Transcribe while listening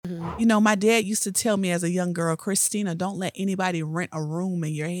My dad used to tell me as a young girl, Kristina, don't let anybody rent a room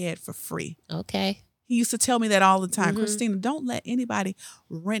in your head for free. Okay. He used to tell me that all the time. Mm-hmm. Kristina, don't let anybody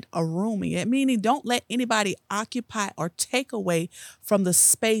rent a room in your head. Meaning, don't let anybody occupy or take away from the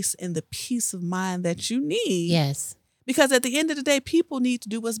space and the peace of mind that you need. Yes. Because at the end of the day, people need to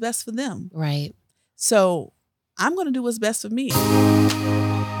do what's best for them. Right. So I'm going to do what's best for me.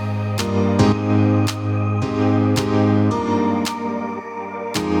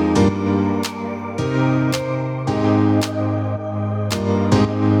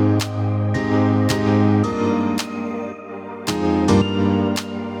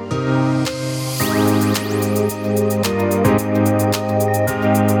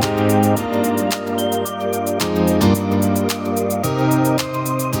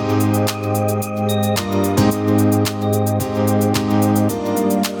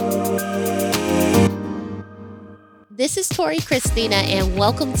 This is Tori Kristina, and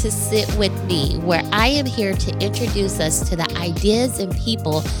welcome to Sit With Me, where I am here to introduce us to the ideas and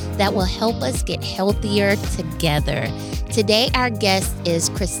people that will help us get healthier together. Today, our guest is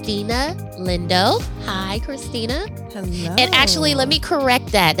Kristina Lindo. Hi, Kristina. Hello. And actually, let me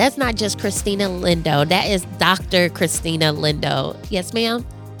correct that. That's not just Kristina Lindo. That is Dr. Kristina Lindo. Yes, ma'am?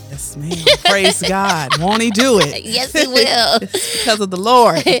 Yes, ma'am. Praise God. Won't he do it? Yes, he will. It's because of the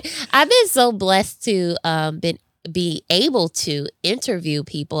Lord. I've been so blessed to be able to interview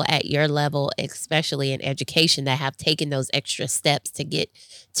people at your level, especially in education, that have taken those extra steps to get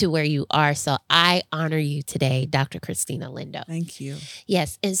to where you are. So I honor you today, Dr. Kristina Lindo. Thank you.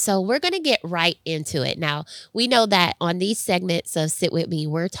 Yes. And so we're going to get right into it. Now, we know that on these segments of Sit With Me,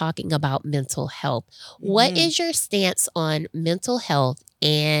 we're talking about mental health. What is your stance on mental health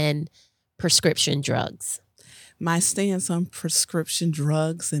and prescription drugs? My stance on prescription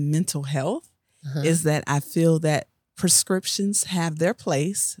drugs and mental health is that I feel that prescriptions have their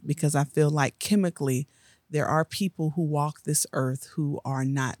place, because I feel like chemically there are people who walk this earth who are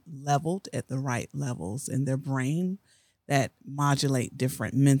not leveled at the right levels in their brain that modulate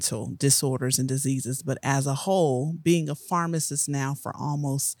different mental disorders and diseases. But as a whole, being a pharmacist now for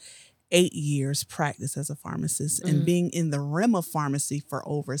almost 8 years, practice as a pharmacist, and being in the realm of pharmacy for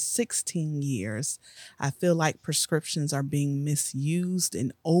over 16 years, I feel like prescriptions are being misused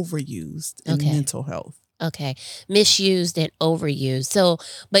and overused in mental health. Okay. Misused and overused. So,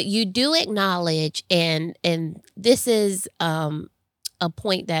 but you do acknowledge, and this is a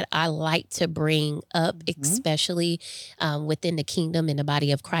point that I like to bring up, especially within the kingdom and the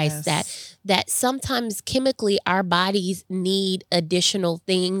body of Christ, that sometimes chemically our bodies need additional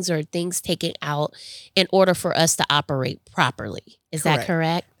things or things taken out in order for us to operate properly. Is that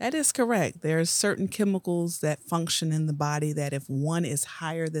correct? That is correct. There are certain chemicals that function in the body that if one is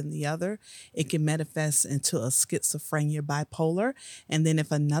higher than the other, it can manifest into a schizophrenia, bipolar. And then if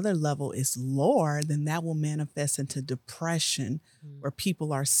another level is lower, then that will manifest into depression, where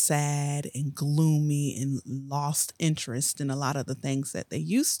people are sad and gloomy and lost interest in a lot of the things that they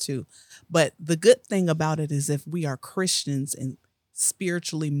used to. But the good thing about it is, if we are Christians and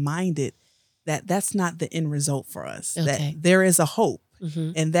spiritually minded, that's not the end result for us. That there is a hope,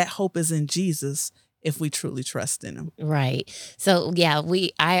 and that hope is in Jesus if we truly trust in him. Right. So yeah,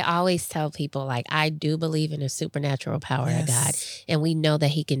 I always tell people, like, I do believe in the supernatural power of God, and we know that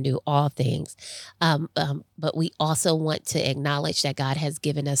he can do all things. But we also want to acknowledge that God has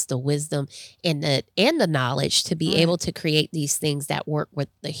given us the wisdom and the knowledge to be able to create these things that work with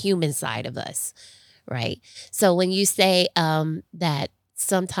the human side of us. Right. So when you say that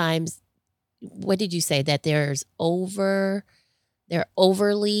sometimes, what did you say? That they're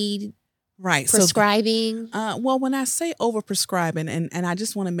overly prescribing? Well, when I say overprescribing, and I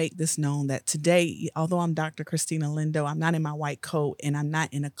just want to make this known that today, although I'm Dr. Kristina Lindo, I'm not in my white coat and I'm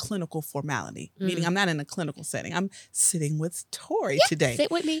not in a clinical formality, meaning I'm not in a clinical setting. I'm sitting with Tori today.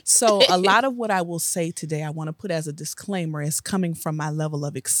 Sit with me. So a lot of what I will say today, I want to put as a disclaimer, is coming from my level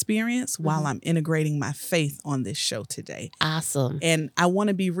of experience while I'm integrating my faith on this show today. Awesome. And I want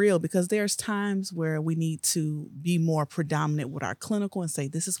to be real, because there's times where we need to be more predominant with our clinical and say,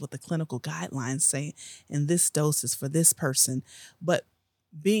 this is what the clinical guidelines say, and this dose is for this person. But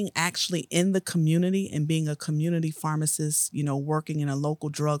being actually in the community and being a community pharmacist, working in a local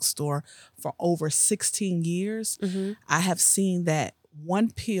drugstore for over 16 years, I have seen that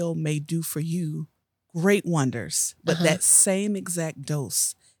one pill may do for you great wonders, but that same exact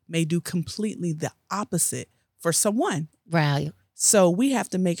dose may do completely the opposite for someone. Right. So we have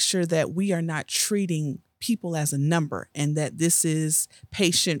to make sure that we are not treating people as a number, and that this is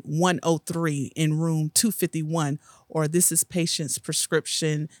patient 103 in room 251, or this is patient's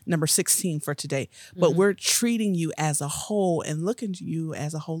prescription number 16 for today. But we're treating you as a whole and looking at you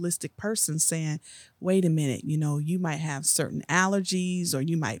as a holistic person, saying, wait a minute, you might have certain allergies, or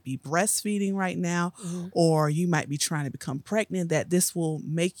you might be breastfeeding right now, or you might be trying to become pregnant, that this will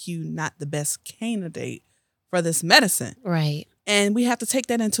make you not the best candidate for this medicine. Right. And we have to take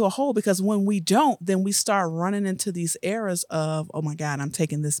that into a whole, because when we don't, then we start running into these errors of, oh my God, I'm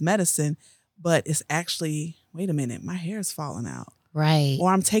taking this medicine, but it's actually, wait a minute, my hair is falling out. Right.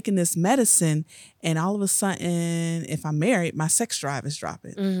 Or I'm taking this medicine and all of a sudden, if I'm married, my sex drive is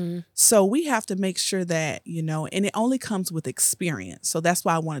dropping. So we have to make sure that, and it only comes with experience. So that's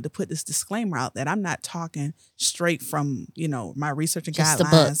why I wanted to put this disclaimer out, that I'm not talking straight from, my research and Just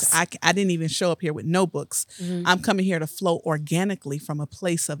guidelines. I didn't even show up here with no books. I'm coming here to flow organically from a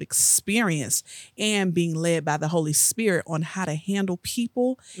place of experience and being led by the Holy Spirit on how to handle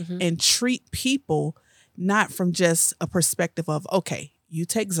people and treat people, not from just a perspective of, okay, you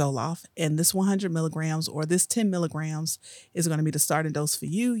take Zoloft and this 100 milligrams or this 10 milligrams is going to be the starting dose for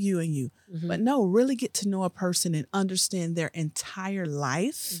you, you, and you. But no, really get to know a person and understand their entire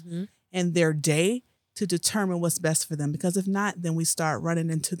life and their day to determine what's best for them. Because if not, then we start running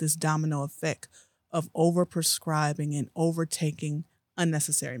into this domino effect of overprescribing and overtaking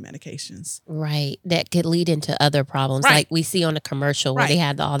unnecessary medications. Right. That could lead into other problems. Right. Like we see on the commercial where they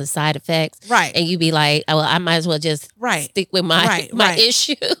have all the side effects. Right. And you be like, oh, well, I might as well just stick with my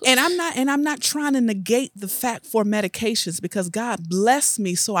issue. And I'm not trying to negate the fact for medications, because God blessed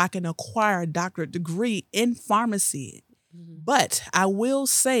me so I can acquire a doctorate degree in pharmacy. But I will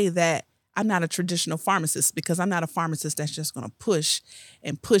say that I'm not a traditional pharmacist, because I'm not a pharmacist that's just going to push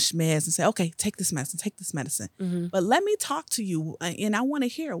meds and say, okay, take this medicine. But let me talk to you, and I want to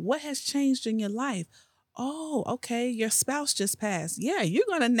hear what has changed in your life. Oh, okay, your spouse just passed. Yeah, you're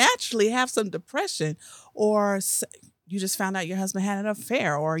going to naturally have some depression, or you just found out your husband had an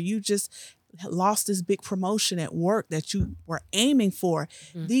affair, or you just lost this big promotion at work that you were aiming for.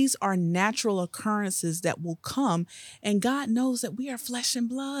 These are natural occurrences that will come, and God knows that we are flesh and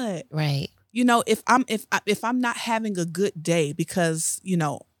blood. Right. If I'm not having a good day because,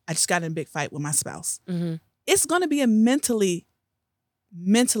 I just got in a big fight with my spouse, it's going to be a mentally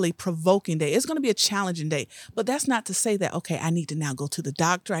provoking day. It's going to be a challenging day. But that's not to say that, okay, I need to now go to the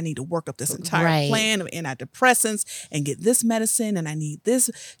doctor. I need to work up this entire plan of antidepressants and get this medicine, and I need this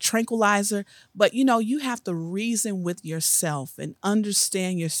tranquilizer. But, you have to reason with yourself and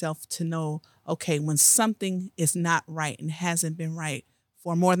understand yourself to know, okay, when something is not right and hasn't been right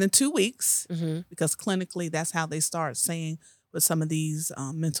for more than 2 weeks, because clinically that's how they start saying with some of these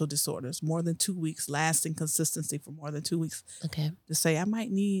mental disorders, more than 2 weeks, lasting consistency for more than 2 weeks. Okay. To say I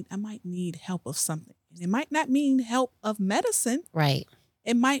might need help of something. It might not mean help of medicine. Right.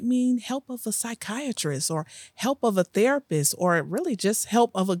 It might mean help of a psychiatrist, or help of a therapist, or really just help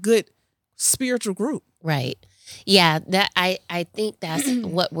of a good spiritual group. Right. Yeah, that I think that's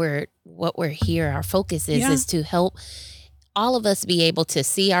what we're here. Our focus is to help all of us be able to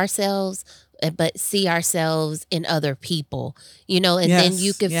see ourselves, but see ourselves in other people, and then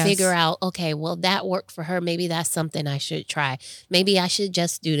you could figure out, okay, well, that worked for her. Maybe that's something I should try. Maybe I should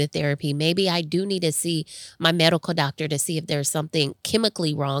just do the therapy. Maybe I do need to see my medical doctor to see if there's something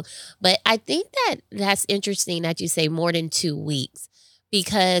chemically wrong. But I think that's interesting that you say more than 2 weeks,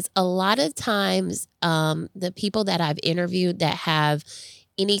 because a lot of times the people that I've interviewed that have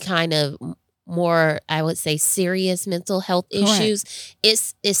any kind of more, I would say, serious mental health issues,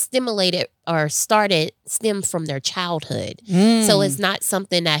 it's stimulated or stem from their childhood. So it's not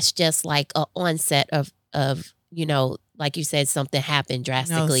something that's just like an onset of like you said, something happened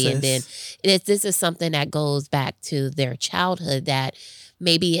drastically. And then this is something that goes back to their childhood, that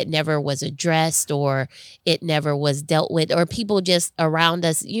maybe it never was addressed, or it never was dealt with, or people just around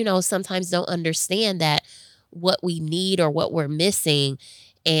us, sometimes don't understand that what we need or what we're missing.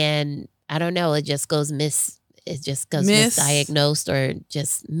 And I don't know, it just goes misdiagnosed, or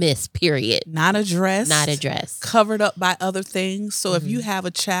just period. Not addressed. Covered up by other things. So if you have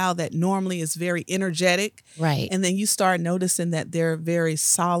a child that normally is very energetic, right, and then you start noticing that they're very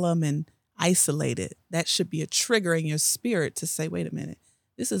solemn and isolated, that should be a trigger in your spirit to say, wait a minute,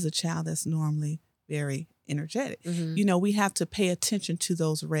 this is a child that's normally very energetic. We have to pay attention to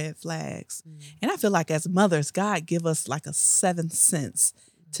those red flags. And I feel like as mothers, God give us like a seventh sense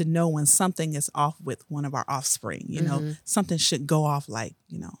to know when something is off with one of our offspring. Something should go off, like,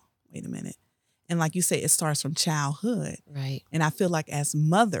 wait a minute. And like you say, it starts from childhood. Right. And I feel like as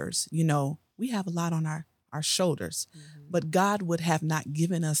mothers, we have a lot on our our shoulders. But God would have not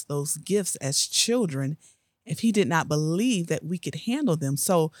given us those gifts as children if he did not believe that we could handle them.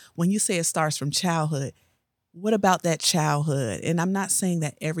 So when you say it starts from childhood, what about that childhood? And I'm not saying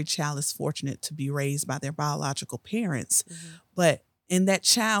that every child is fortunate to be raised by their biological parents, but in that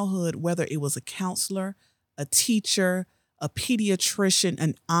childhood, whether it was a counselor, a teacher, a pediatrician,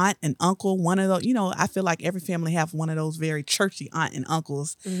 an aunt, an uncle, one of those, I feel like every family have one of those very churchy aunt and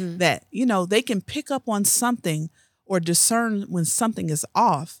uncles that, they can pick up on something or discern when something is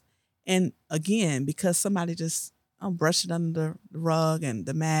off. And again, because somebody just brushed it under the rug and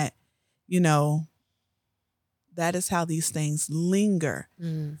the mat, that is how these things linger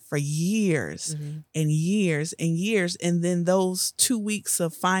for years and years and years. And then those 2 weeks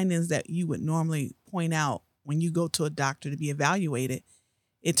of findings that you would normally point out when you go to a doctor to be evaluated,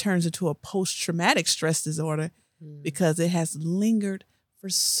 it turns into a post-traumatic stress disorder because it has lingered for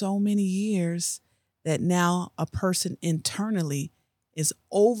so many years that now a person internally is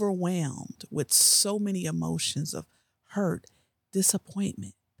overwhelmed with so many emotions of hurt,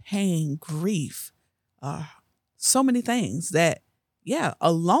 disappointment, pain, grief, so many things that,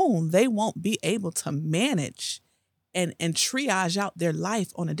 alone they won't be able to manage and triage out their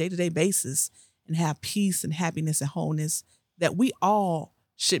life on a day-to-day basis and have peace and happiness and wholeness that we all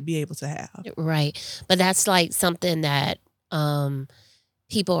should be able to have. Right. But that's like something that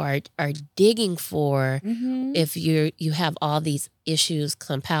people are digging for. If you have all these issues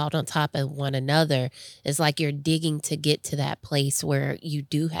compiled on top of one another, it's like you're digging to get to that place where you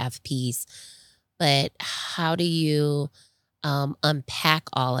do have peace. But how do you unpack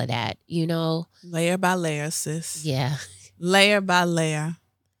all of that, Layer by layer, sis. Yeah. Layer by layer.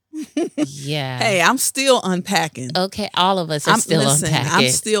 Yeah. Hey, I'm still unpacking. Okay, all of us are still unpacking. I'm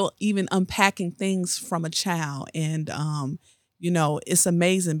still even unpacking things from a child. And, it's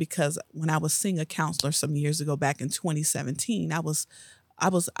amazing because when I was seeing a counselor some years ago, back in 2017, I was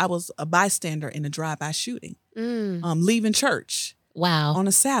a bystander in a drive-by shooting, leaving church. Wow. On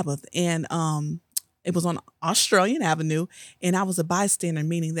a Sabbath. And it was on Australian Avenue. And I was a bystander,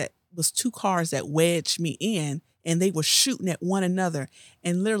 meaning that it was two cars that wedged me in and they were shooting at one another.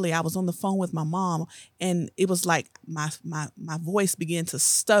 And literally I was on the phone with my mom and it was like my voice began to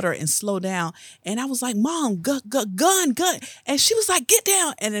stutter and slow down. And I was like, Mom, gun. And she was like, get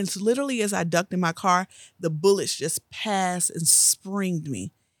down. And it's literally as I ducked in my car, the bullets just passed and springed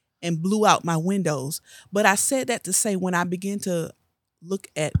me and blew out my windows. But I said that to say when I began to look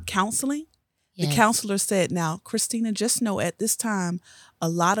at counseling, the counselor said, now, Kristina, just know at this time, a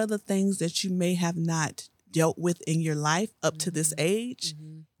lot of the things that you may have not dealt with in your life up to this age,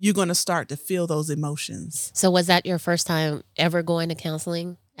 you're going to start to feel those emotions. So was that your first time ever going to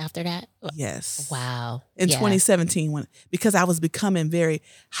counseling after that? Yes. Wow. In 2017, because I was becoming very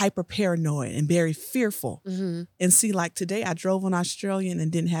hyper paranoid and very fearful. And see, like today, I drove on Australian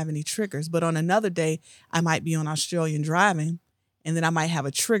and didn't have any triggers. But on another day, I might be on Australian driving. And then I might have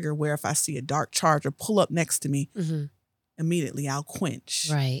a trigger where if I see a dark Charger pull up next to me, immediately I'll quench.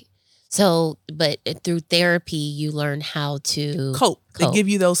 Right. So, but through therapy, you learn how to cope. They give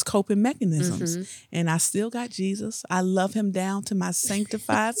you those coping mechanisms. And I still got Jesus. I love him down to my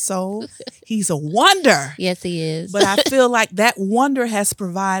sanctified soul. He's a wonder. Yes, he is. But I feel like that wonder has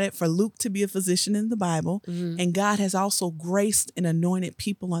provided for Luke to be a physician in the Bible. And God has also graced and anointed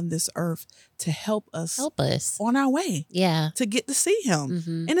people on this earth to help us on our way. Yeah. To get to see him.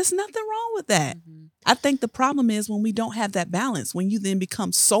 And there's nothing wrong with that. I think the problem is when we don't have that balance, when you then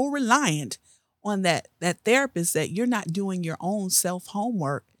become so reliant on that therapist that you're not doing your own self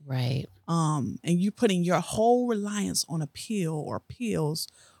homework. Right. And you're putting your whole reliance on a pill or pills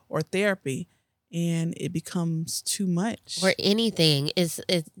or therapy, and it becomes too much. Or anything is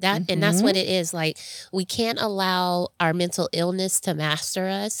that, and that's what it is. Like, we can't allow our mental illness to master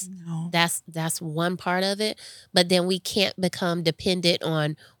us. No. That's one part of it. But then we can't become dependent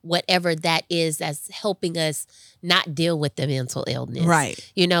on whatever that is that's helping us not deal with the mental illness. Right.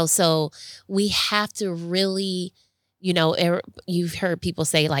 So we have to really, you've heard people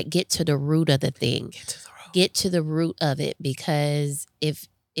say, like, get to the root of the thing. Get to the root of it, because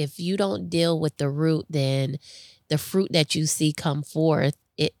if you don't deal with the root, then the fruit that you see come forth,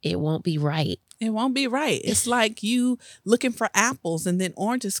 it won't be right. It won't be right. It's like you looking for apples and then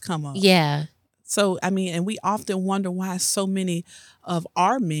oranges come up. Yeah. So, and we often wonder why so many of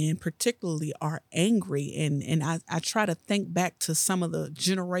our men particularly are angry. And I try to think back to some of the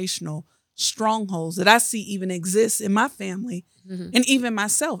generational strongholds that I see even exist in my family and even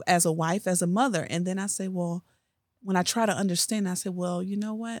myself as a wife, as a mother. And then I say, well, when I try to understand, I say, well, you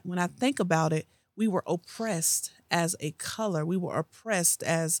know what? When I think about it, we were oppressed as a color. We were oppressed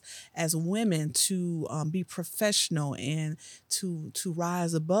as women to be professional and to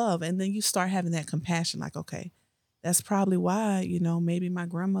rise above. And then you start having that compassion, like, okay, that's probably why, maybe my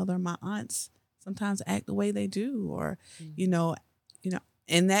grandmother and my aunts sometimes act the way they do, or,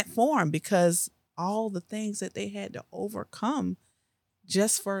 in that form, because all the things that they had to overcome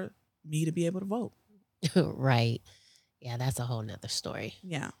just for me to be able to vote. Right. Yeah, that's a whole nother story.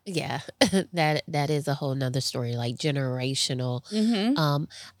 Yeah. Yeah, that is a whole nother story, like generational. Mm-hmm.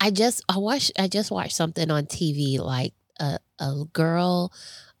 I just watched something on TV, like a girl,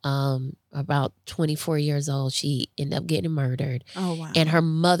 about 24 years old. She ended up getting murdered, Oh, wow. and her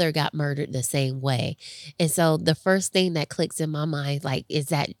mother got murdered the same way. And so the first thing that clicks in my mind, like, is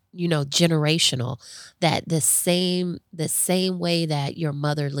that generational, that the same way that your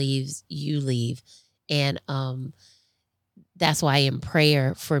mother leaves, you leave, and that's why in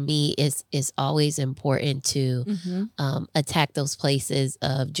prayer for me is always important to attack those places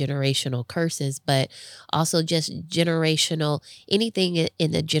of generational curses, but also just generational, anything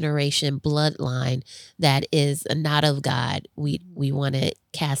in the generation bloodline that is not of God. We want to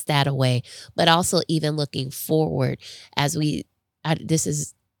cast that away, but also even looking forward as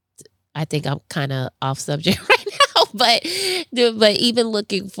I think I'm kind of off subject right now, but even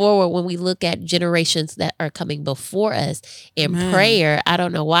looking forward, when we look at generations that are coming before us in prayer, I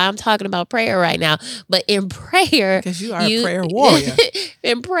don't know why I'm talking about prayer right now, but in prayer, because you are a prayer warrior.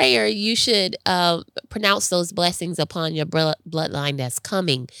 In prayer, you should pronounce those blessings upon your bloodline that's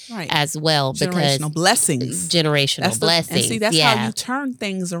coming as well. Generational blessings. Generational blessings. And see, that's how you turn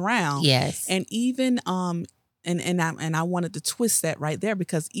things around. Yes. And even And I wanted to twist that right there,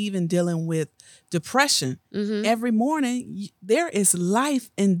 because even dealing with depression, every morning there is life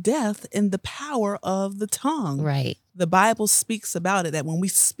and death in the power of the tongue. Right. The Bible speaks about it, that when we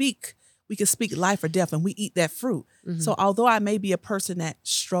speak, we can speak life or death, and we eat that fruit. So although I may be a person that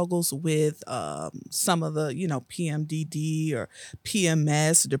struggles with some of the, PMDD or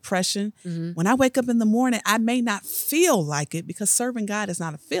PMS, depression, when I wake up in the morning, I may not feel like it, because serving God is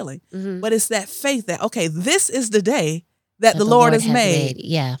not a feeling, but it's that faith that, okay, this is the day that the Lord has made.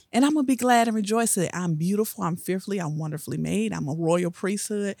 Yeah. And I'm going to be glad and rejoice that I'm beautiful, I'm fearfully, I'm wonderfully made, I'm a royal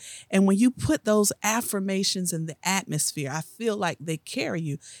priesthood. And when you put those affirmations in the atmosphere, I feel like they carry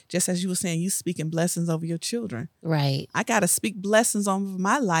you. Just as you were saying, you speaking blessings over your children. Right. I got to speak blessings over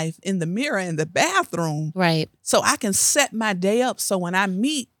my life in the mirror, in the bathroom. Right. So I can set my day up, so when I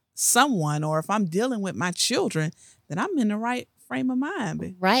meet someone, or if I'm dealing with my children, then I'm in the right frame of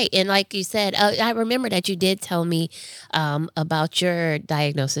mind. Right. And like you said, I remember that you did tell me about your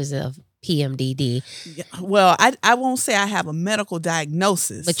diagnosis of PMDD. Yeah, well, I won't say I have a medical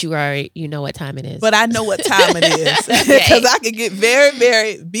diagnosis. But you already, know what time it is. But I know what time it is, because I can get very,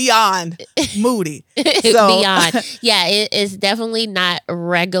 very beyond moody. So, beyond. Yeah, it's definitely not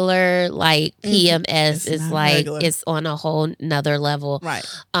regular, like PMS. It's like regular. It's on a whole nother level. Right.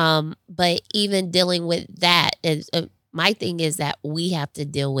 But even dealing with that is... my thing is that we have to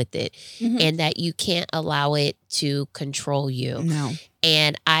deal with it, and that you can't allow it to control you. No.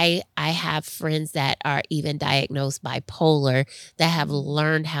 And I have friends that are even diagnosed bipolar that have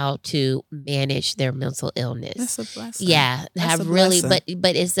learned how to manage their mental illness. That's a blessing. Yeah, have really,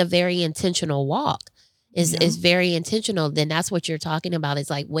 but it's a very intentional walk. Is very intentional. Then that's what you're talking about. It's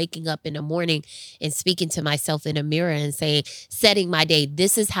like waking up in the morning and speaking to myself in a mirror and saying, setting my day.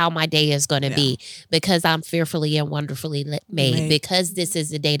 This is how my day is going to be, because I'm fearfully and wonderfully made. Because this is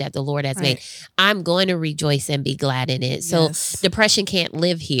the day that the Lord has made. I'm going to rejoice and be glad in it. So depression can't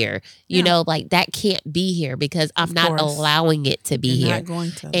live here. You know, like that can't be here, because I'm not allowing it to be here. Not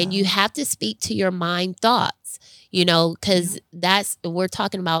going to and you have to speak to your mind thoughts. Because we're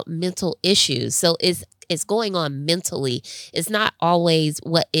talking about mental issues. So it's going on mentally. It's not always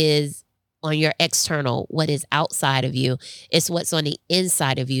what is on your external, what is outside of you. It's what's on the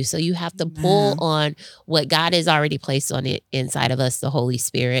inside of you. So you have to pull on what God has already placed on the inside of us, the Holy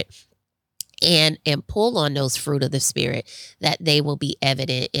Spirit, and pull on those fruit of the Spirit, that they will be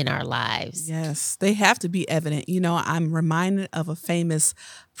evident in our lives. Yes, they have to be evident. I'm reminded of a famous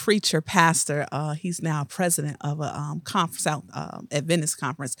preacher, pastor. He's now president of a conference, Adventist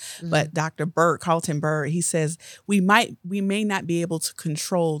conference. But Dr. Carlton Bird, he says we may not be able to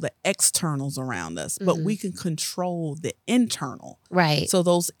control the externals around us, but we can control the internal. Right. So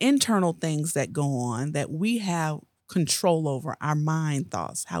those internal things that go on, that we have control over our mind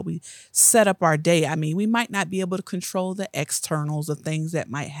thoughts, how we set up our day. I mean, we might not be able to control the externals of things that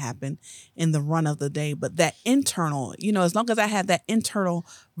might happen in the run of the day, but that internal, as long as I have that internal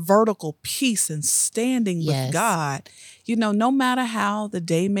vertical peace and standing with Yes. God, no matter how the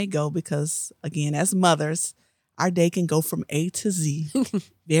day may go, because again, as mothers, our day can go from A to Z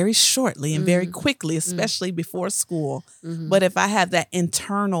very shortly and very quickly, especially before school. But if I have that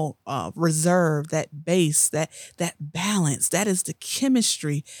internal reserve, that base, that balance, that is the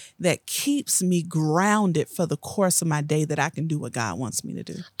chemistry that keeps me grounded for the course of my day, that I can do what God wants me to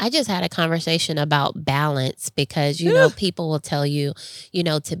do. I just had a conversation about balance because, people will tell you,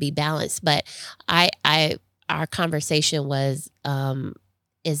 to be balanced. But our conversation was,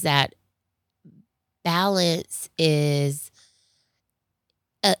 is that balance is,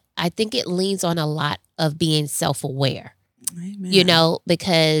 I think it leans on a lot of being self-aware, Amen.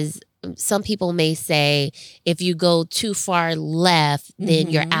 because some people may say if you go too far left,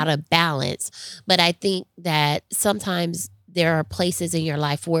 then you're out of balance. But I think that sometimes there are places in your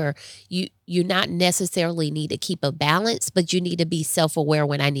life where you not necessarily need to keep a balance, but you need to be self-aware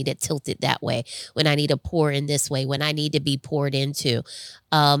when I need to tilt it that way, when I need to pour in this way, when I need to be poured into.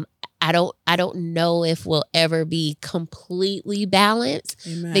 I don't know if we'll ever be completely balanced.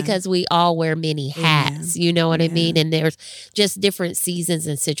 Amen. Because we all wear many hats, Amen. you know what I Amen. mean? And there's just different seasons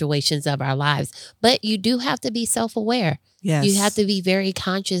and situations of our lives. But you do have to be self-aware. Yes. You have to be very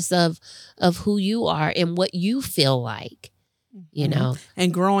conscious of who you are and what you feel like.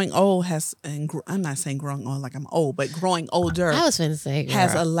 And growing old I'm not saying growing old like I'm old, but growing older I was going to say,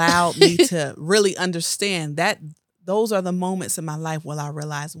 has girl. allowed me to really understand that those are the moments in my life where I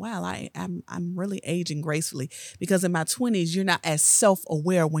realize, wow, I'm really aging gracefully, because in my 20s, you're not as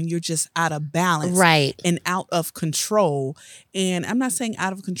self-aware when you're just out of balance, Right, and out of control. And I'm not saying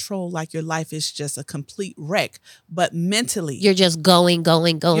out of control like your life is just a complete wreck, but mentally you're just going.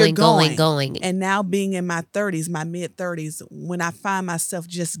 And now being in my 30s, my mid 30s, when I find myself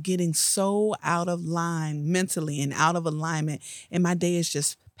just getting so out of line mentally and out of alignment, and my day is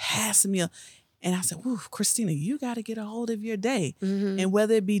just passing me up. And I said, "Ooh, Kristina, you got to get a hold of your day." And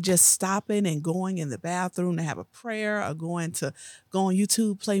whether it be just stopping and going in the bathroom to have a prayer, or go on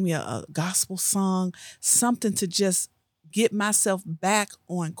YouTube, play me a gospel song, something to just get myself back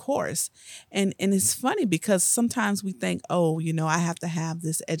on course. And it's funny because sometimes we think, oh, I have to have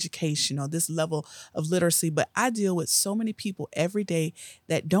this education or this level of literacy, but I deal with so many people every day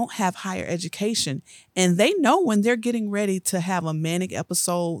that don't have higher education, and they know when they're getting ready to have a manic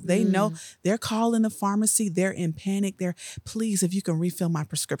episode. They know they're calling the pharmacy, they're in panic. Please, if you can refill my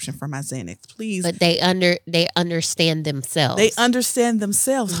prescription for my Xanax, please. But they understand themselves. They understand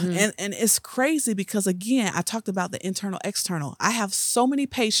themselves. And it's crazy because, again, I talked about the internal, external. I have so many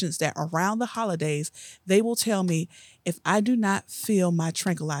patients that around the holidays, they will tell me, if I do not feel my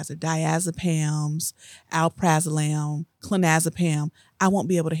tranquilizer, diazepams, alprazolam, clonazepam, I won't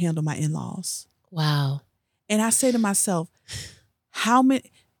be able to handle my in-laws. Wow. And I say to myself,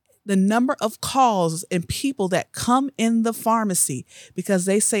 the number of calls and people that come in the pharmacy because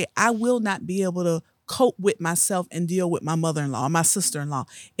they say, I will not be able to cope with myself and deal with my mother-in-law, my sister-in-law,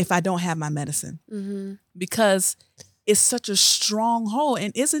 if I don't have my medicine. Because it's such a stronghold.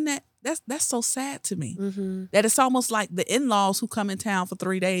 And isn't that's so sad to me, that it's almost like the in-laws who come in town for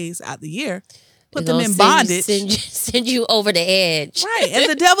 3 days out the year, put them in bondage. Send you over the edge. Right. And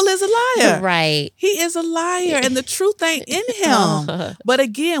the devil is a liar. Right. He is a liar, and the truth ain't in him. But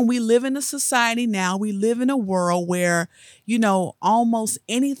again, we live in a society now. We live in a world where, almost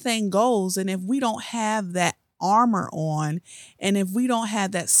anything goes. And if we don't have that armor on, and if we don't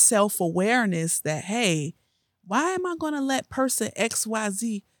have that self-awareness that, hey, why am I going to let person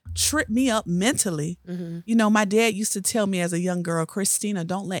XYZ trip me up mentally? My dad used to tell me as a young girl, Kristina,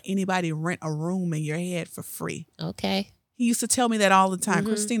 don't let anybody rent a room in your head for free. Okay. He used to tell me that all the time.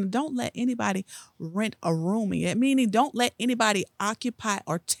 Kristina, don't let anybody rent a room in your head. Meaning, don't let anybody occupy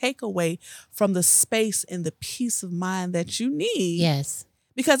or take away from the space and the peace of mind that you need. Yes.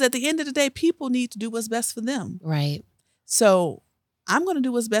 Because at the end of the day, people need to do what's best for them. Right. So I'm going to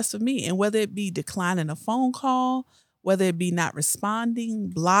do what's best for me. And whether it be declining a phone call, whether it be not responding,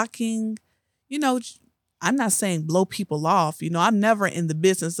 blocking, I'm not saying blow people off. I'm never in the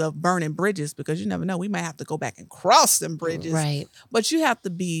business of burning bridges, because you never know. We might have to go back and cross them bridges. Right. But you have to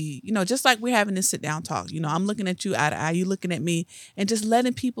be, just like we're having this sit down talk. I'm looking at you eye to eye, you looking at me, and just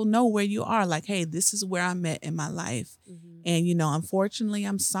letting people know where you are. Like, hey, this is where I'm at in my life. And, unfortunately,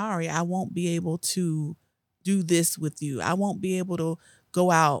 I'm sorry. I won't be able to do this with you. I won't be able to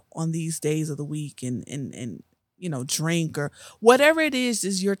go out on these days of the week and drink or whatever it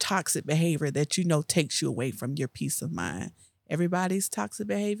is your toxic behavior that takes you away from your peace of mind. Everybody's toxic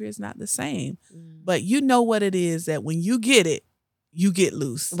behavior is not the same, but you know what it is that when you get it, you get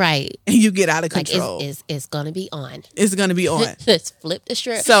loose. Right. And you get out of control. Like it's going to be on. It's going to be on. Let's flip the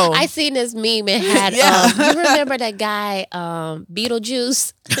script. So I seen this meme. It had, you remember that guy,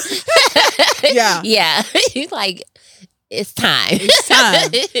 Beetlejuice? Yeah. Yeah. He's like, it's time. It's time.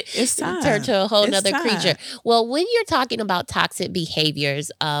 It's time. Turn to a whole nother creature. Well, when you're talking about toxic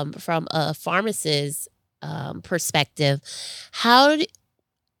behaviors from a pharmacist's perspective,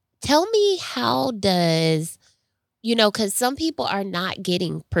 tell me how does, because some people are not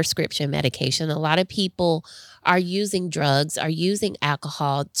getting prescription medication. A lot of people are using drugs, are using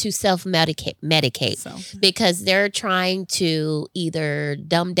alcohol to medicate because they're trying to either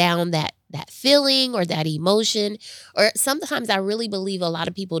dumb down that feeling or that emotion. Or sometimes I really believe a lot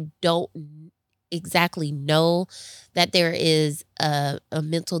of people don't exactly know that there is a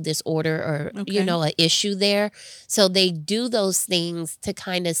mental disorder or an issue there, so they do those things to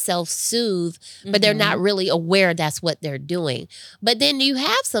kind of self-soothe, but they're not really aware that's what they're doing. But then you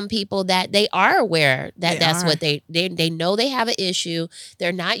have some people that they are aware that that's what they know they have an issue.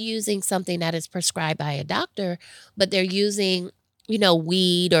 They're not using something that is prescribed by a doctor, but they're using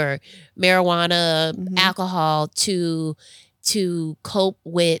weed or marijuana, alcohol to cope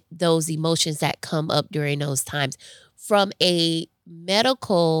with those emotions that come up during those times. From a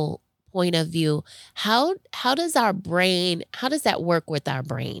medical point of view, how does that work with our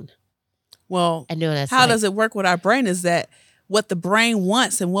brain? Well, I know that's how does it work with our brain is that what the brain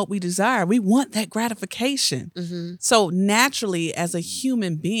wants and what we desire, we want that gratification. So naturally, as a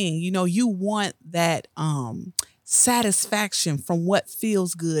human being, you want that satisfaction from what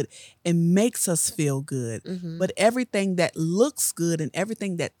feels good and makes us feel good. But everything that looks good and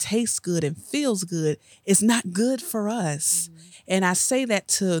everything that tastes good and feels good is not good for us. And I say that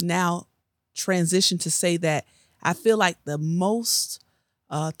to now transition to say that I feel like the most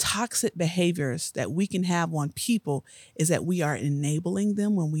toxic behaviors that we can have on people is that we are enabling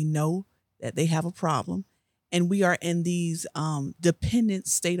them when we know that they have a problem. And we are in these dependent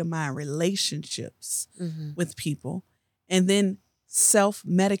state of mind relationships with people. And then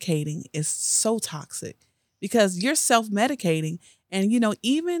self-medicating is so toxic because you're self-medicating. And,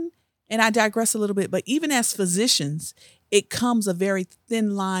 and I digress a little bit, but even as physicians, it comes a very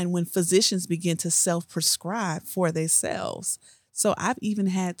thin line when physicians begin to self-prescribe for themselves. So I've even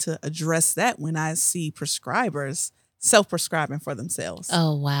had to address that when I see prescribers self-prescribing for themselves.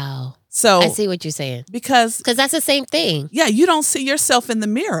 Oh, wow. So I see what you're saying. Because that's the same thing. Yeah, you don't see yourself in the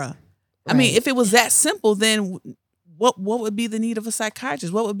mirror. Right. I mean, if it was that simple, then what would be the need of a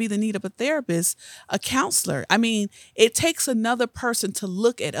psychiatrist? What would be the need of a therapist, a counselor? I mean, it takes another person to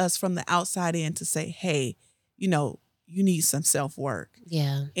look at us from the outside in to say, hey, you need some self-work.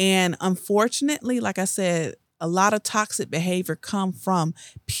 Yeah. And unfortunately, like I said, a lot of toxic behavior come from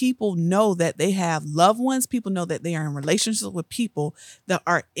people know that they have loved ones. People know that they are in relationships with people that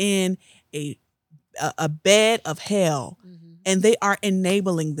are in a bed of hell, and they are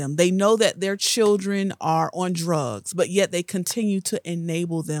enabling them. They know that their children are on drugs, but yet they continue to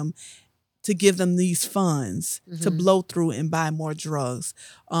enable them to give them these funds to blow through and buy more drugs.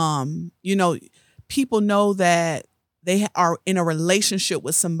 People know that they are in a relationship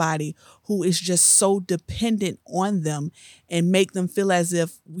with somebody who is just so dependent on them and make them feel as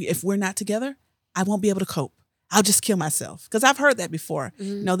if we're not together, I won't be able to cope. I'll just kill myself. Because I've heard that before.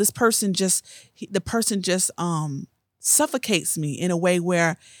 This person just suffocates me in a way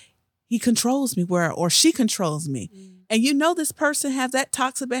where he controls me, or she controls me. And this person has that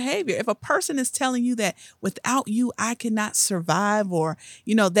toxic behavior. If a person is telling you that without you, I cannot survive, or,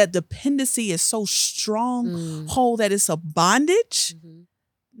 that dependency is so stronghold that it's a bondage,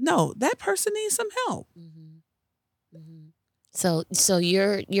 no, that person needs some help. So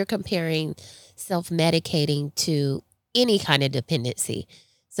you're comparing self-medicating to any kind of dependency.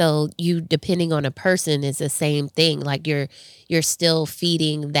 So you depending on a person is the same thing. Like you're still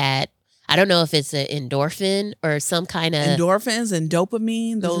feeding that. I don't know if it's an endorphin or some kind of endorphins and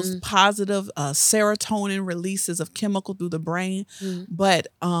dopamine, those positive serotonin releases of chemical through the brain. But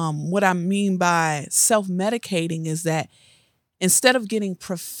what I mean by self-medicating is that instead of getting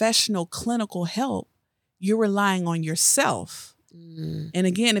professional clinical help, you're relying on yourself. And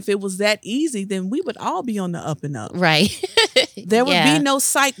again, if it was that easy, then we would all be on the up and up. Right. There would be no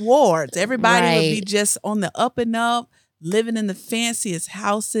psych wards. Everybody would be just on the up and up, living in the fanciest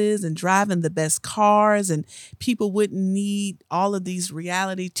houses and driving the best cars. And people wouldn't need all of these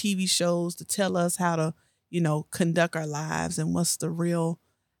reality TV shows to tell us how to, conduct our lives and what's the real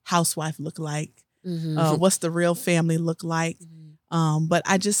housewife look like. What's the real family look like? But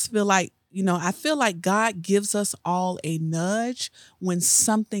I just feel like, I feel like God gives us all a nudge when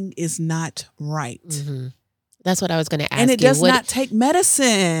something is not right. That's what I was going to ask you. And it does not take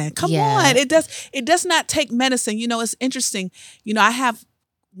medicine. Come on. It does not take medicine. It's interesting. I have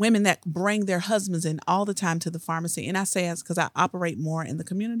women that bring their husbands in all the time to the pharmacy. And I say it's because I operate more in the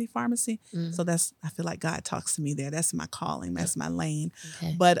community pharmacy. So I feel like God talks to me there. That's my calling. That's my lane.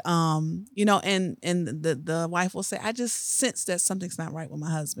 Okay. But, and the wife will say, I just sense that something's not right with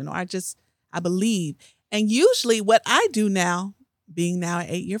my husband, or I believe. And usually what I do now, being now an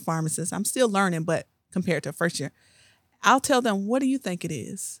 8-year pharmacist, I'm still learning, but compared to a first year, I'll tell them, what do you think it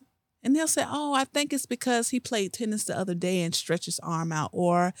is? And they'll say, oh, I think it's because he played tennis the other day and stretched his arm out.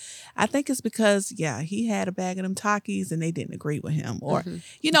 Or I think it's because, he had a bag of them Takis and they didn't agree with him. Or,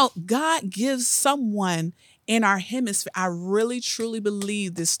 God gives someone in our hemisphere. I really, truly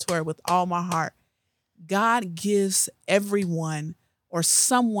believe this, Tori, with all my heart. God gives everyone or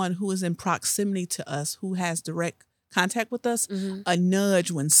someone who is in proximity to us, who has direct contact with us, a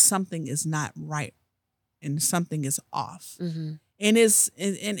nudge when something is not right and something is off. And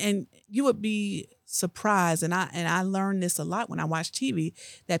and you would be surprised, and I learned this a lot when I watch TV,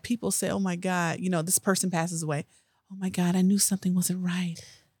 that people say, oh my God, this person passes away. Oh my God, I knew something wasn't right.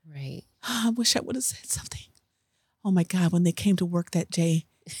 Right. Oh, I wish I would have said something. Oh my God, when they came to work that day.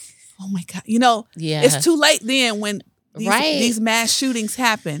 Oh my God. It's too late then when these mass shootings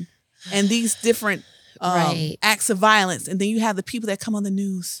happen and these different acts of violence. And then you have the people that come on the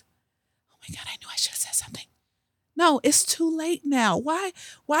news. Oh my God, I knew I should have said something. No, it's too late now.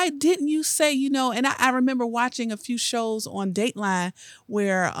 Why didn't you say, and I remember watching a few shows on Dateline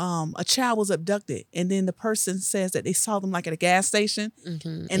where a child was abducted, and then the person says that they saw them like at a gas station,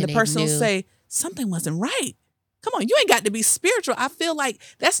 and the person will say, something wasn't right. Come on, you ain't got to be spiritual. I feel like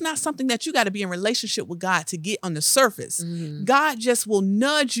that's not something that you got to be in relationship with God to get on the surface. God just will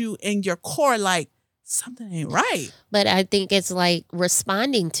nudge you in your core like, something ain't right. But I think it's like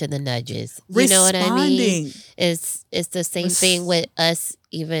responding to the nudges. You know what I mean? It's the same thing with us,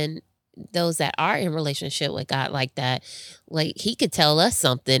 even those that are in relationship with God like that. Like, he could tell us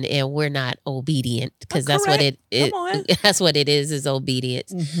something and we're not obedient, because that's what it is. That's what it is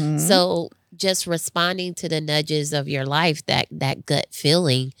obedience. So just responding to the nudges of your life, that gut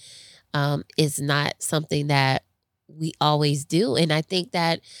feeling, is not something that we always do. And I think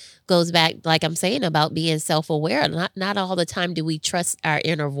that goes back, like I'm saying, about being self-aware. Not all the time do we trust our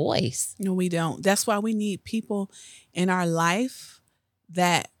inner voice. No, we don't. That's why we need people in our life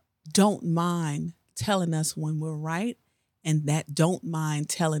that don't mind telling us when we're right and that don't mind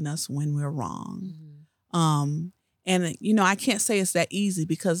telling us when we're wrong. And, I can't say it's that easy,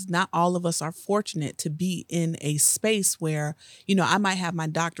 because not all of us are fortunate to be in a space where, I might have my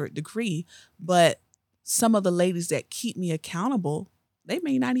doctorate degree, but some of the ladies that keep me accountable, they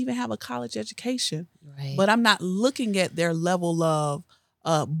may not even have a college education. Right. But I'm not looking at their level of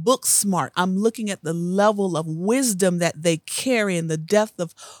book smart. I'm looking at the level of wisdom that they carry and the depth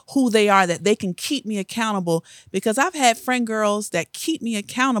of who they are, that they can keep me accountable. Because I've had friend girls that keep me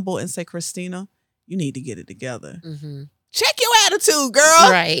accountable and say, Kristina, you need to get it together. Check your attitude,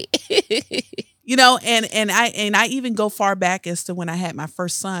 girl. Right. And I even go far back as to when I had my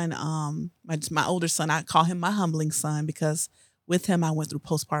first son, my older son. I call him my humbling son, because with him, I went through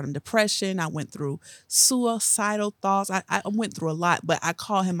postpartum depression. I went through suicidal thoughts. I went through a lot, but I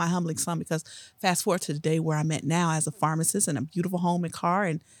call him my humbling son because fast forward to the day where I'm at now as a pharmacist in a beautiful home and car,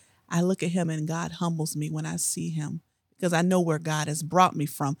 and I look at him and God humbles me when I see him, because I know where God has brought me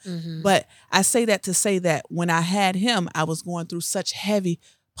from. But I say that to say that when I had him, I was going through such heavy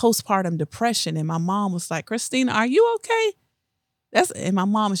postpartum depression, and my mom was like, Kristina, are you okay? And my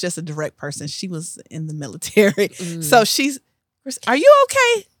mom is just a direct person. She was in the military. So are you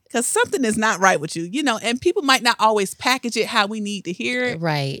okay? Because something is not right with you, and people might not always package it how we need to hear it.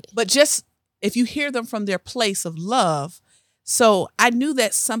 Right. But just if you hear them from their place of love. So I knew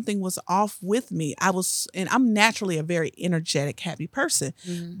that something was off with me. And I'm naturally a very energetic, happy person.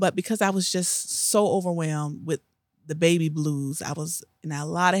 But because I was just so overwhelmed with the baby blues, I was in a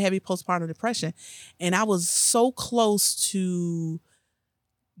lot of heavy postpartum depression, and I was so close to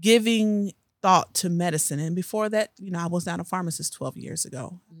giving thought to medicine. And before that, I was not a pharmacist 12 years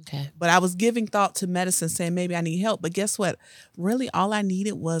ago. Okay. But I was giving thought to medicine, saying maybe I need help. But guess what? Really, all I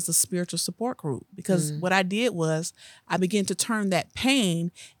needed was a spiritual support group, because what I did was I began to turn that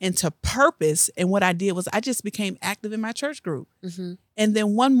pain into purpose. And what I did was I just became active in my church group. And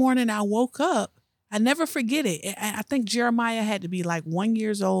then one morning I woke up. I never forget it. I think Jeremiah had to be like 1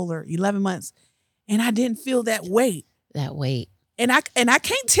 year old or 11 months. And I didn't feel that weight. And I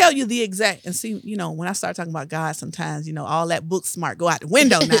can't tell you the exact, and see, when I start talking about God, sometimes, all that book smart go out the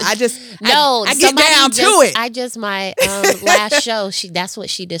window now. No, I get down to it. My last show, that's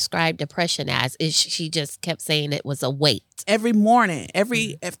what she described depression as. Is she just kept saying it was a weight. Every morning,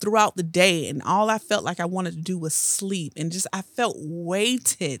 throughout the day, and all I felt like I wanted to do was sleep, and I felt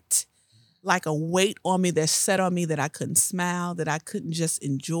weighted, like a weight on me that set on me, that I couldn't smile, that I couldn't just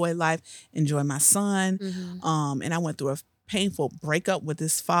enjoy life, enjoy my son. And I went through a painful breakup with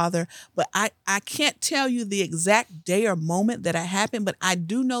his father, but I can't tell you the exact day or moment that it happened, but I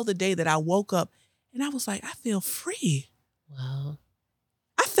do know the day that I woke up and I was like, I feel free. Wow.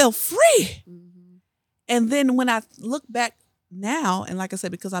 I felt free. And then when I look back now, and like I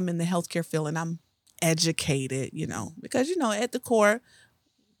said, because I'm in the healthcare field and I'm educated, because, at the core,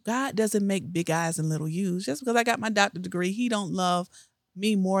 God doesn't make big eyes and little U's. Just because I got my doctorate degree, he don't love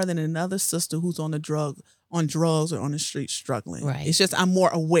me more than another sister who's on drugs or on the street struggling. Right. It's just I'm more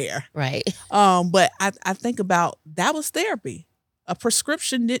aware. Right. But I think about, that was therapy. A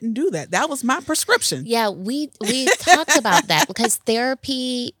prescription didn't do that. That was my prescription. Yeah, we talked about that, because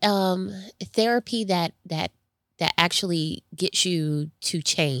therapy that actually gets you to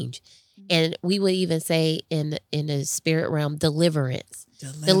change. And we would even say in the spirit realm, deliverance.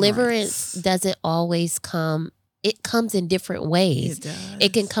 Deliverance doesn't always come. It comes in different ways. It does.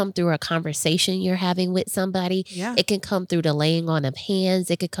 It can come through a conversation you're having with somebody. Yeah. It can come through the laying on of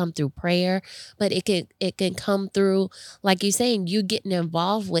hands. It could come through prayer, but it can come through, like you're saying, you getting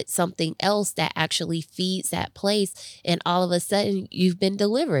involved with something else that actually feeds that place, and all of a sudden you've been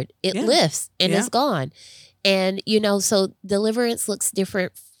delivered. It lifts and it's gone. And so deliverance looks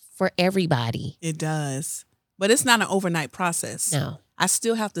different for everybody. It does. But it's not an overnight process. No. I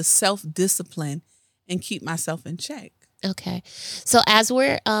still have to self-discipline and keep myself in check. Okay. So as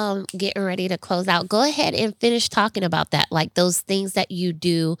we're getting ready to close out, go ahead and finish talking about that, like those things that you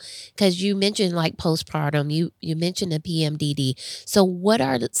do, because you mentioned like postpartum, you mentioned the PMDD. So what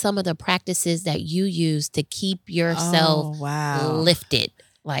are some of the practices that you use to keep yourself lifted?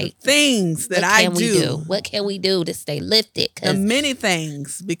 Like things that I do. What can we do to stay lifted? Many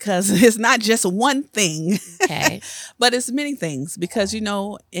things, because it's not just one thing. Okay. But it's many things, because,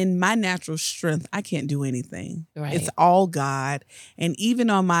 in my natural strength, I can't do anything. Right. It's all God. And even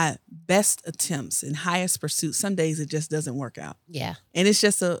on my best attempts and highest pursuit, some days it just doesn't work out. Yeah. And it's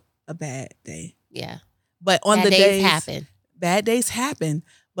just a bad day. Yeah. But on bad the days happen. Bad days happen.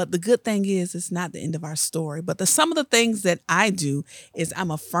 But the good thing is, it's not the end of our story. But some of the things that I do is,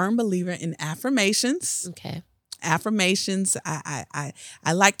 I'm a firm believer in affirmations. Okay. Affirmations. I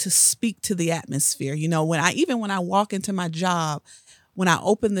like to speak to the atmosphere. When I walk into my job, when I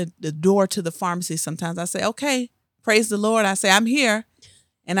open the door to the pharmacy, sometimes I say, okay, praise the Lord. I say, I'm here.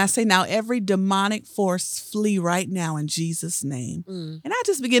 And I say, now every demonic force flee right now in Jesus' name. And I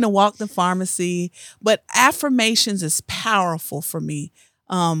just begin to walk the pharmacy. But affirmations is powerful for me.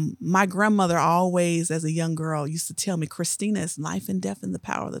 My grandmother always, as a young girl, used to tell me, Kristina, it's life and death in the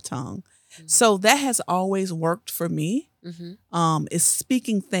power of the tongue. So that has always worked for me. Is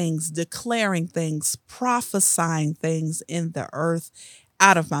speaking things, declaring things, prophesying things in the earth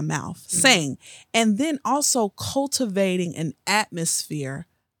out of my mouth, saying, and then also cultivating an atmosphere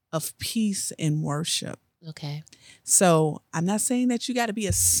of peace and worship. Okay. So I'm not saying that you got to be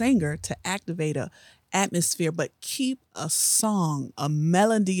a singer to activate a atmosphere, but keep a song, a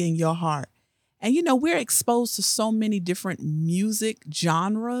melody in your heart. And we're exposed to so many different music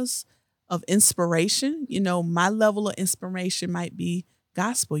genres of inspiration. My level of inspiration might be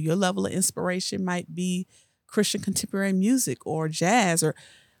gospel. Your level of inspiration might be Christian contemporary music or jazz,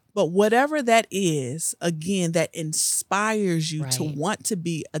 but whatever that is, again, that inspires you to want to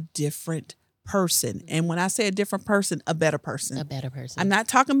be a different person. And when I say a different person, a better person. A better person. I'm not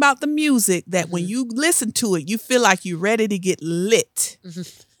talking about the music that when you listen to it, you feel like you're ready to get lit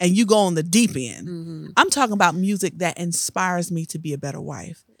and you go on the deep end. I'm talking about music that inspires me to be a better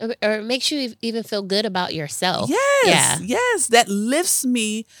wife. Or it makes you even feel good about yourself. Yes. That lifts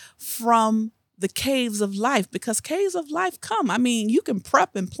me from the caves of life, because caves of life come. I mean, you can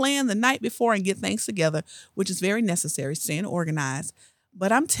prep and plan the night before and get things together, which is very necessary, staying organized.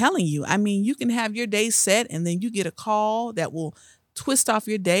 But I'm telling you, I mean, you can have your day set and then you get a call that will twist off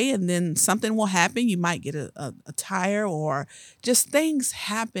your day, and then something will happen. You might get a tire, or just things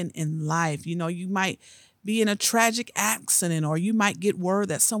happen in life. You might be in a tragic accident, or you might get word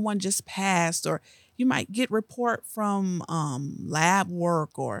that someone just passed, or you might get report from lab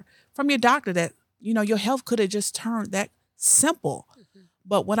work or from your doctor that, your health could have just turned that simple.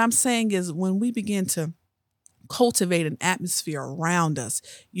 But what I'm saying is, when we begin to cultivate an atmosphere around us,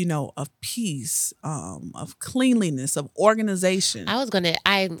 of peace, of cleanliness, of organization. I'm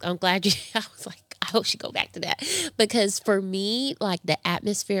glad you, I was like, I hope she go back to that. Because for me, like the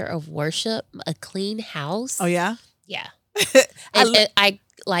atmosphere of worship, a clean house. Oh, yeah? Yeah. I And I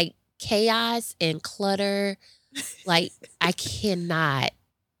like chaos and clutter. Like I cannot.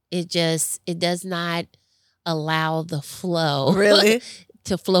 It does not allow the flow Really?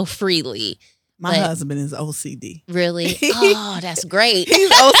 to flow freely. My husband is OCD. Really? Oh, that's great.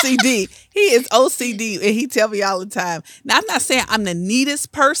 He's OCD. He is OCD, and he tell me all the time. Now, I'm not saying I'm the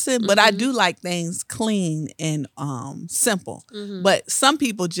neatest person, but I do like things clean and simple. But some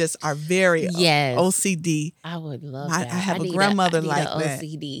people just are very OCD. I would love that. I have a grandmother like that.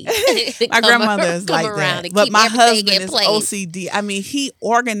 OCD. My grandmother is like that. But my husband is OCD. I mean, he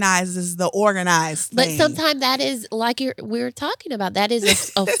organizes the organized thing. But sometimes that is like we were talking about. That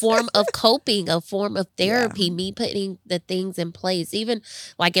is a form of coping. A form of therapy, me putting the things in place. Even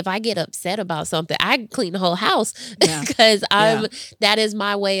like if I get upset about something, I clean the whole house because that is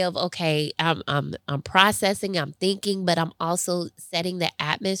my way of, okay, I'm processing, I'm thinking, but I'm also setting the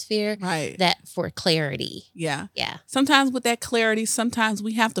atmosphere that for clarity. Yeah. Yeah. Sometimes with that clarity, sometimes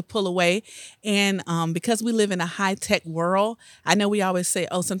we have to pull away. And because we live in a high-tech world, I know we always say,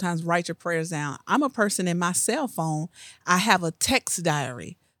 oh, sometimes write your prayers down. I'm a person in my cell phone, I have a text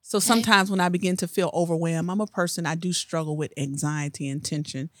diary. So sometimes when I begin to feel overwhelmed, I'm a person, I do struggle with anxiety and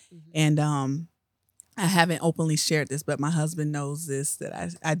tension. And I haven't openly shared this, but my husband knows this,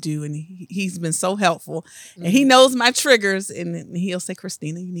 that I do. And he's been so helpful. And he knows my triggers. And he'll say,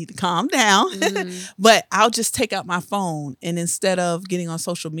 Kristina, you need to calm down. But I'll just take out my phone. And instead of getting on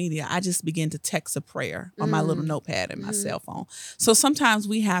social media, I just begin to text a prayer on my little notepad in my cell phone. So sometimes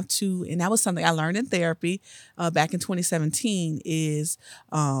we have to, and that was something I learned in therapy back in 2017, is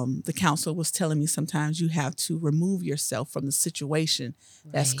the counselor was telling me sometimes you have to remove yourself from the situation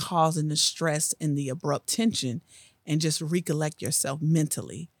that's causing the stress and the abrupt tension and just recollect yourself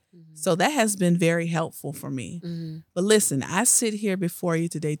mentally. So that has been very helpful for me. But listen, I sit here before you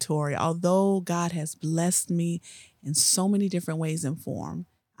today, Tori, although God has blessed me in so many different ways and form,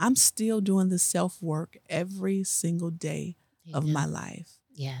 I'm still doing the self-work every single day of my life.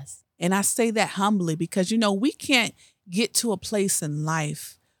 Yes. And I say that humbly because, we can't get to a place in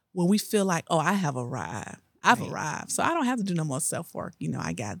life where we feel like, oh, I have arrived. I've arrived. So I don't have to do no more self-work.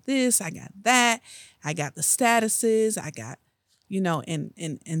 I got this, I got that, I got the statuses, I got,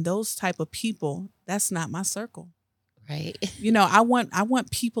 and those type of people, that's not my circle. Right. I want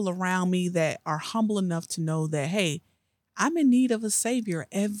people around me that are humble enough to know that, hey, I'm in need of a savior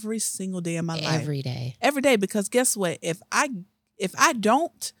every single day of my life. Every day. Every day. Because guess what? If I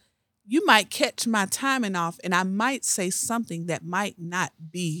don't, you might catch my timing off and I might say something that might not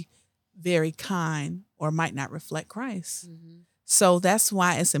be very kind or might not reflect Christ. So that's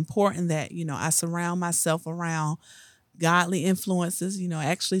why it's important that, I surround myself around godly influences.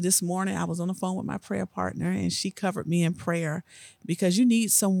 Actually this morning I was on the phone with my prayer partner and she covered me in prayer because you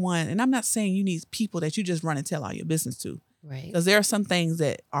need someone. And I'm not saying you need people that you just run and tell all your business to. Right. Because there are some things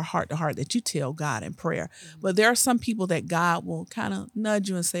that are heart to heart that you tell God in prayer. But there are some people that God will kind of nudge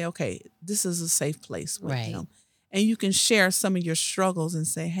you and say, okay, this is a safe place with them. And you can share some of your struggles and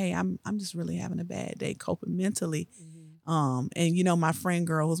say, hey, I'm just really having a bad day coping mentally. And my friend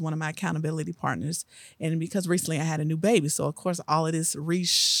girl was one of my accountability partners. And because recently I had a new baby, so of course all of this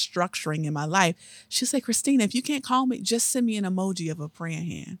restructuring in my life, she said, Kristina, if you can't call me, just send me an emoji of a praying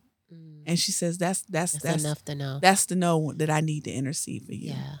hand. And she says, that's enough to know. That's to know that I need to intercede for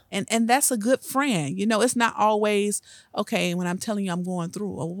you. Yeah. And that's a good friend. It's not always, okay, when I'm telling you I'm going through,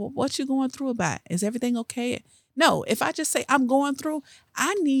 what you going through about? Is everything okay? No, if I just say I'm going through,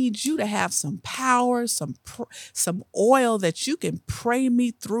 I need you to have some power, some oil that you can pray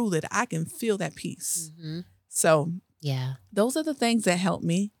me through that I can feel that peace. So those are the things that help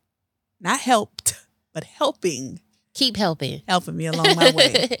me. Not helped, but helping. Keep helping. Helping me along my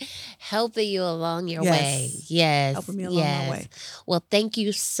way. Helping you along your way. Yes. Helping me along my way. Well, thank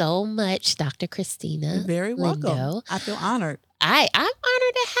you so much, Dr. Kristina. You're very welcome. Lindo. I feel honored. I'm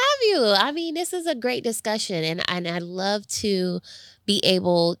honored to have you. I mean, this is a great discussion, and I love to be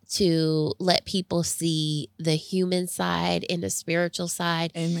able to let people see the human side and the spiritual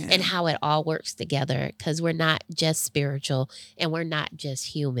side. Amen. And how it all works together, because we're not just spiritual and we're not just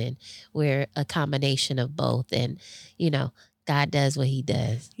human. We're a combination of both. And, God does what he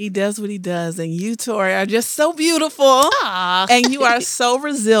does. He does what he does. And you, Tori, are just so beautiful. Aww. And you are so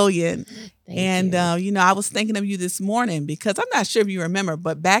resilient. Thank you. I was thinking of you this morning because I'm not sure if you remember,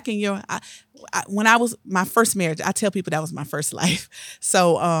 but back in when I was my first marriage, I tell people that was my first life.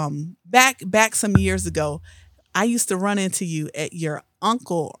 So back some years ago, I used to run into you at your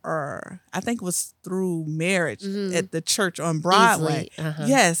uncle, or I think it was through marriage at the church on Broadway.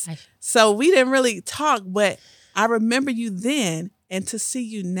 Yes. So we didn't really talk, but I remember you then, and to see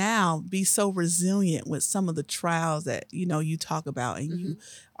you now be so resilient with some of the trials that, you talk about, and you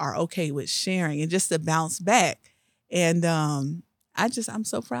are okay with sharing, and just to bounce back. And I'm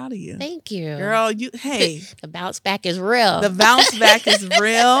so proud of you. Thank you. Girl, hey. The bounce back is real. The bounce back is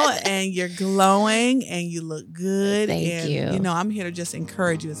real, and you're glowing, and you look good. Thank you. I'm here to just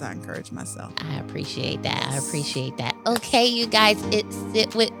encourage you as I encourage myself. I appreciate that. Okay, you guys, it's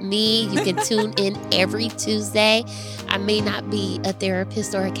Sit With Me. You can tune in every Tuesday. I may not be a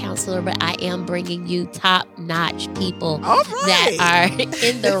therapist or a counselor, but I am bringing you top-notch people that are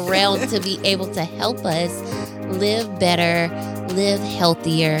in the realm to be able to help us live better, live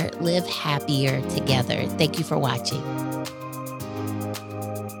healthier, live happier together. Thank you for watching.